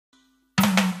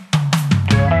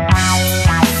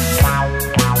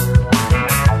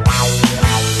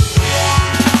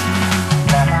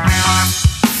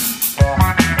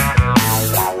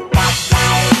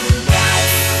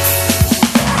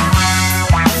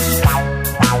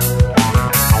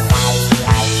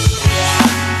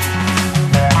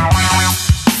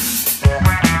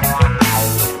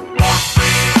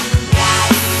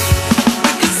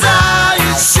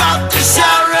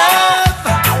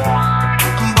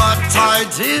I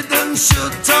didn't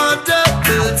shoot a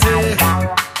deputy,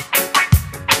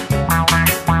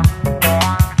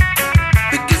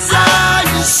 because I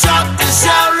shot the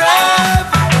sheriff,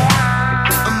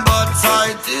 but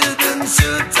I didn't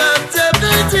shoot a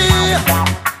deputy.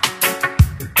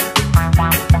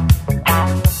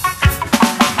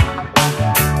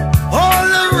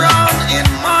 All around in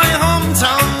my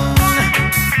hometown,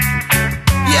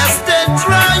 yes, they're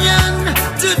trying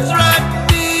to drag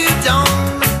me down.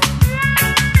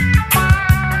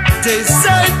 They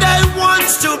say they want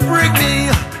to bring me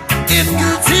in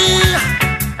guilty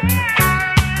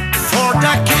for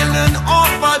the killing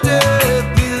of a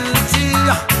deputy,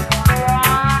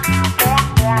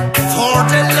 for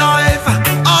the life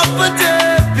of a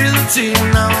deputy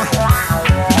now.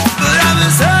 But I'm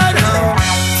sad now,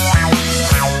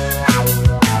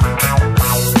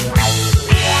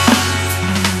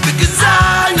 because I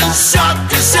shot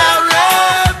the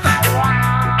sheriff,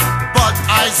 but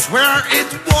I swear it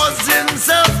was in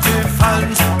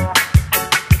self-defense,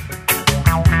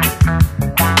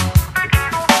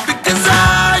 because I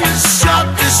shot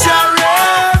the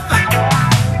sheriff,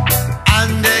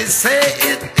 and they say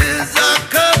it is a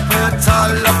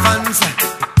capital offense.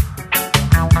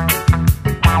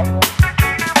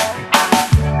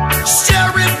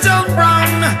 Sheriff John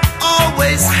Brown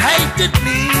always hated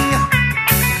me.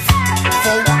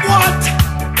 For what?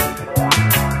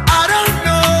 I don't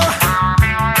know,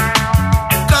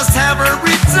 'cause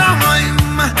every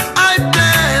time I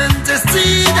planted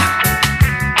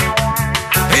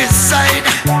his side,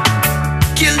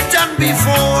 kill them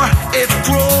before it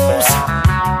grows.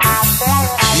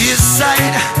 His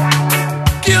side,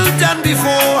 kill them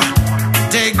before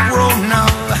they grow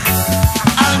now.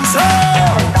 And so,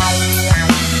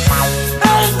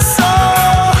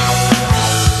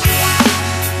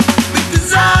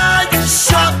 because I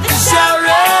shot the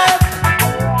sheriff,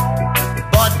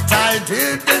 but I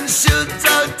didn't shoot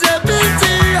a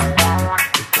deputy,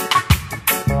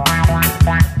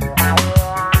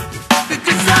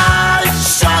 because I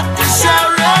shot the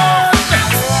sheriff,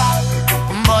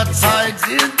 but I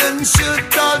didn't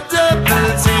shoot a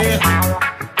deputy.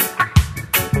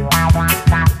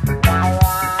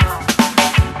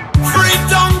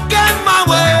 Freedom came my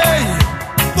way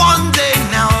one day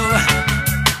now,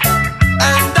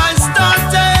 and I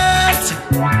started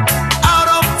out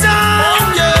of town,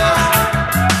 yeah.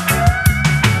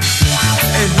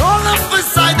 And all of a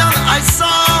sudden I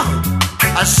saw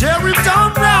a Sheriff John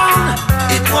Brown.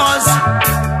 It was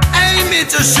aiming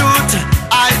to shoot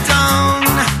I down,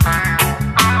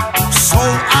 so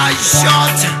I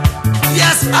shot,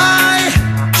 yes, I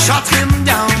shot him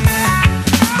down.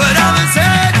 But I was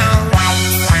saying,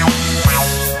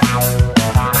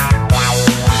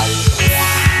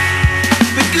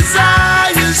 because I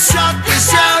shot the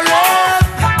sheriff,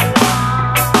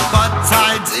 but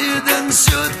I didn't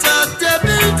shoot a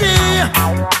deputy,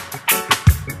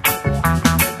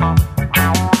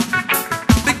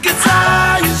 because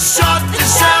I shot the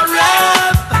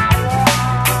sheriff,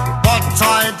 but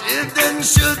I didn't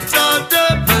shoot a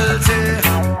deputy.